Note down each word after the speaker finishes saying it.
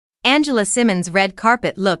Angela Simmons' red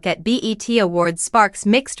carpet look at BET Awards sparks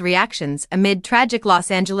mixed reactions amid tragic loss.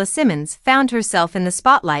 Angela Simmons found herself in the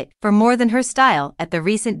spotlight for more than her style at the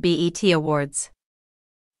recent BET Awards.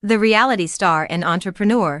 The reality star and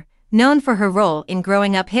entrepreneur, known for her role in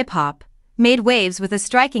growing up hip-hop, made waves with a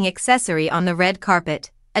striking accessory on the red carpet,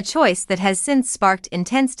 a choice that has since sparked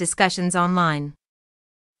intense discussions online.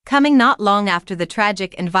 Coming not long after the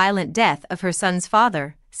tragic and violent death of her son's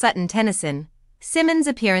father, Sutton Tennyson, Simmons'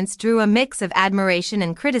 appearance drew a mix of admiration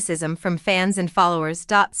and criticism from fans and followers.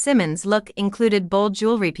 Simmons' look included bold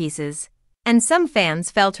jewelry pieces, and some fans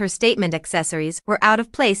felt her statement accessories were out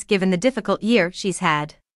of place given the difficult year she's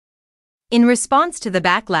had. In response to the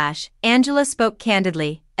backlash, Angela spoke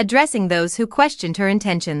candidly, addressing those who questioned her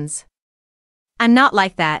intentions. "I'm not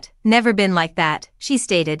like that, never been like that," she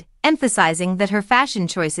stated, emphasizing that her fashion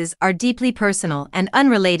choices are deeply personal and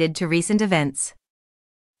unrelated to recent events.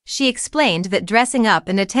 She explained that dressing up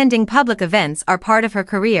and attending public events are part of her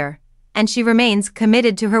career, and she remains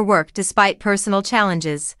committed to her work despite personal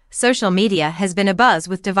challenges. Social media has been abuzz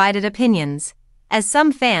with divided opinions, as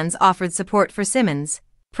some fans offered support for Simmons,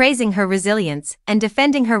 praising her resilience and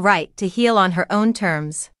defending her right to heal on her own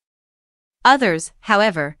terms. Others,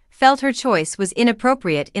 however, felt her choice was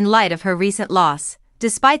inappropriate in light of her recent loss.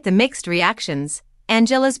 Despite the mixed reactions,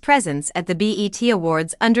 Angela's presence at the BET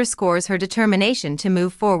Awards underscores her determination to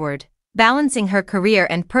move forward, balancing her career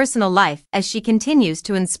and personal life as she continues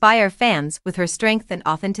to inspire fans with her strength and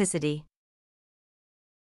authenticity.